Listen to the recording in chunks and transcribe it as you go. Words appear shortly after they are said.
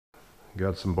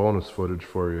Got some bonus footage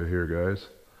for you here, guys.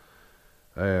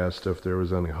 I asked if there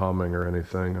was any humming or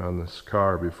anything on this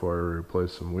car before I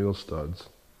replaced some wheel studs.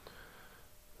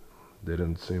 They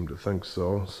didn't seem to think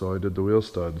so, so I did the wheel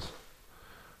studs.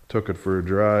 Took it for a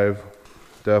drive.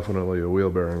 Definitely a wheel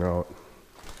bearing out.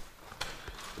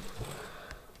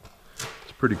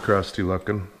 It's pretty crusty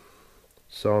looking.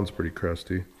 Sounds pretty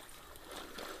crusty.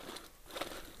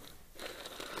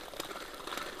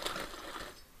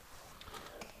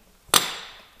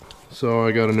 So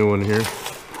I got a new one here.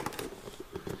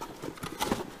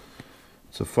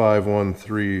 It's a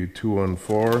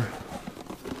 513214.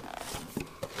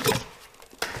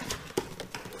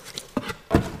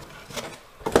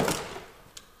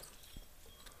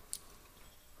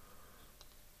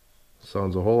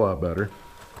 Sounds a whole lot better.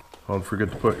 Don't forget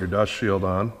to put your dust shield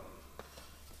on.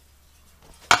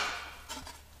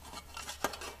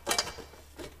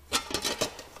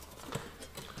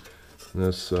 And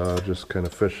this just kind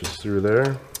of fishes through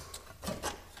there.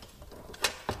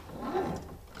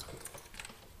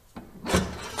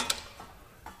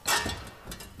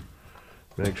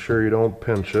 Make sure you don't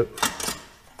pinch it.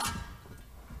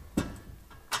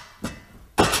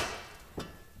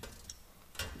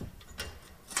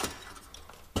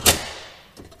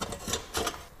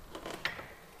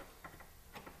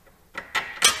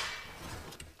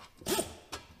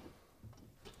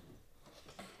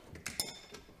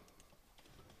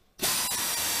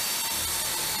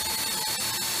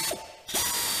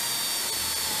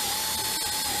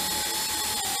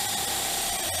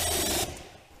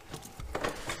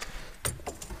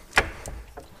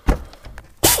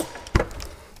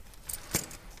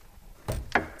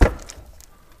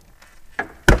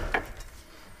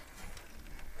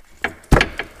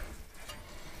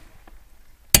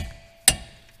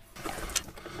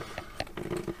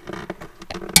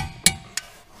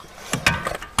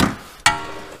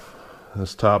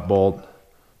 This top bolt,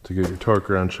 to get your torque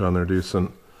wrench on there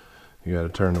decent, you got to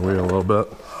turn the wheel a little bit.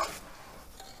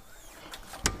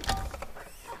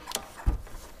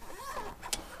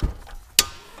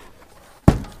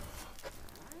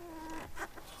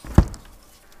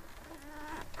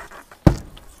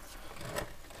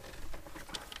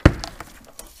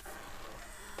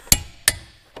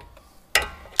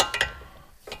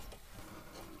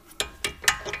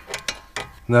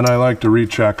 And then I like to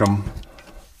recheck them.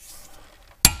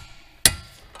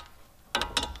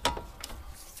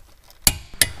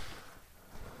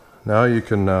 Now you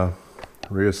can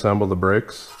reassemble the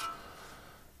brakes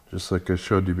just like I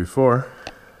showed you before.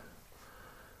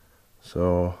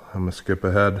 So I'm going to skip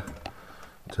ahead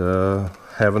to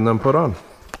having them put on.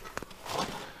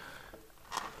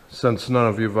 Since none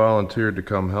of you volunteered to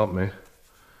come help me,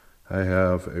 I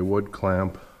have a wood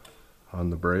clamp on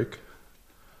the brake,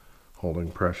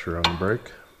 holding pressure on the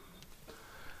brake.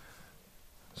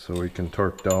 So we can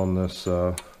torque down this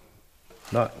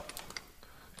nut.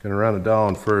 Gonna run it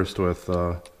down first with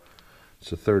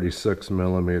it's a 36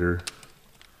 millimeter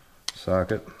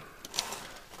socket.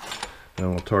 Then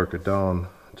we'll torque it down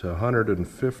to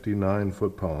 159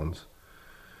 foot-pounds.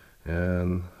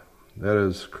 And that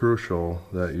is crucial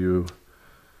that you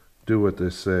do what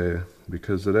they say,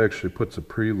 because it actually puts a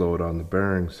preload on the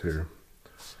bearings here.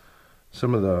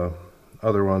 Some of the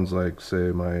other ones, like say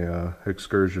my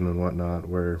Excursion and whatnot,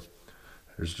 where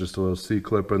there's just a little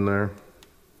C-clip in there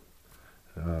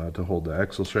to hold the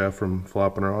axle shaft from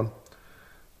flopping around,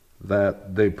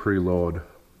 that they preload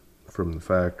from the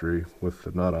factory with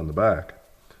the nut on the back.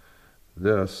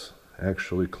 This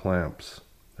actually clamps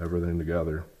everything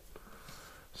together.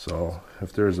 So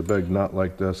if there's a big nut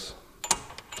like this,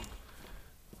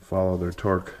 follow their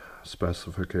torque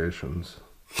specifications.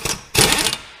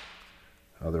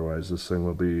 Otherwise this thing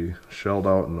will be shelled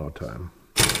out in no time.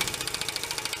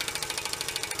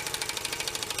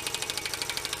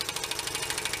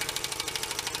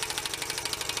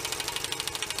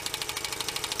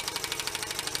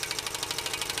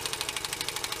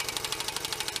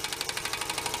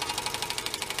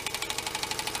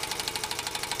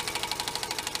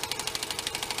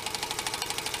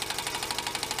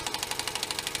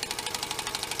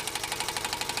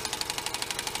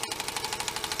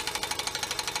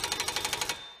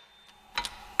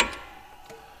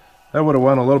 That would have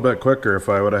went a little bit quicker if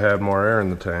I would have had more air in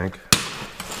the tank.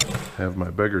 I have my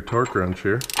bigger torque wrench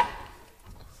here.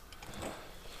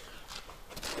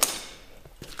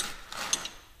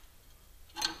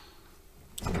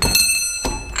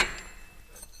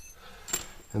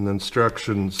 And the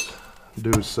instructions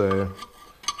do say to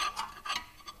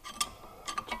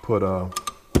put a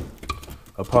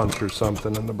punch or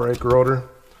something in the brake rotor.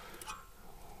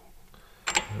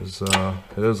 It is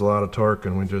a lot of torque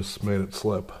and we just made it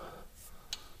slip.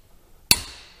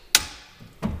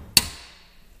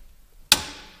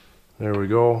 There we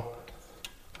go.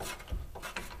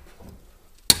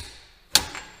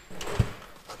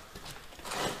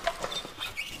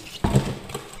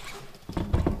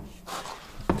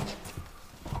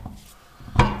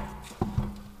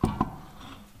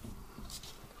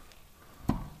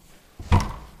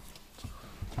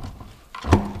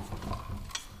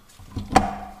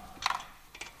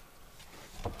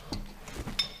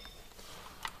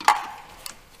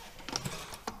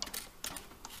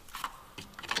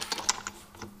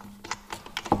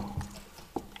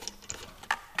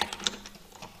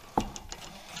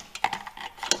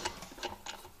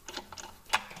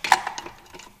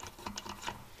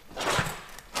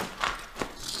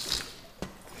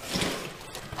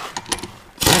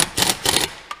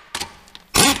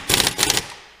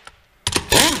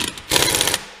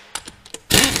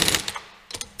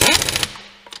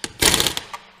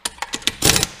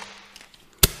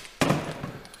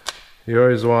 You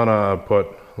always want to put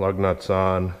lug nuts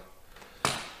on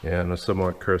in a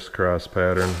somewhat crisscross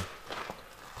pattern.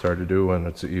 It's hard to do when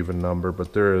it's an even number,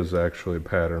 but there is actually a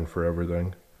pattern for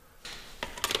everything.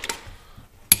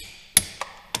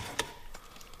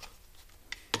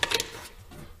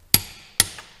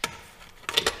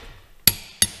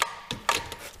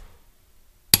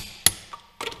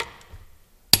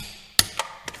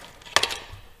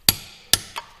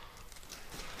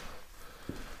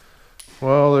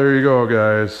 Well, there you go,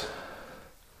 guys.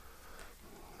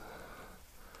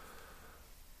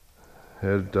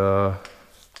 It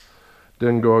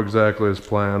didn't go exactly as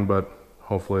planned, but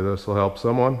hopefully this will help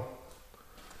someone.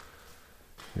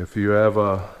 If you have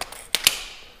a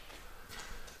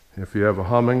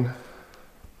humming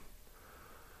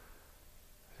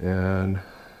and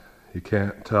you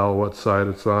can't tell what side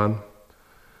it's on,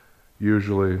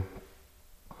 usually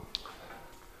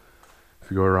if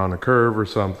you go around a curve or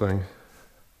something,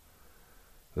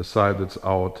 the side that's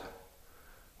out,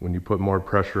 when you put more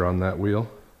pressure on that wheel,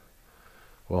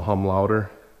 will hum louder.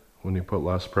 When you put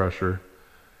less pressure,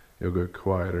 you'll get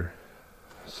quieter.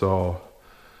 So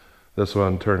this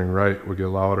one, turning right will get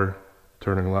louder,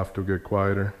 turning left will get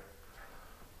quieter.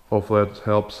 Hopefully that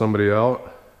helps somebody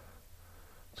out.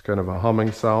 It's kind of a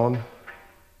humming sound.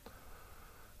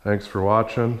 Thanks for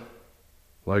watching.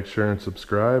 Like, share, and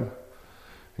subscribe.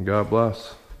 And God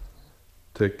bless.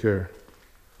 Take care.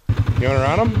 You want to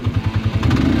run them?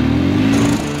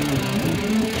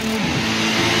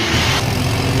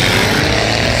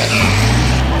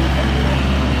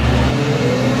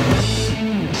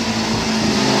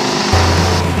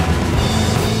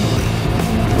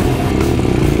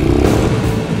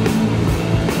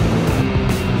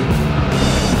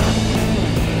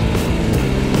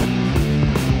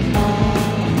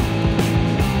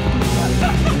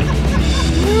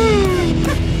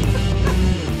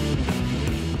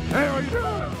 Hey, what are you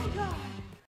doing?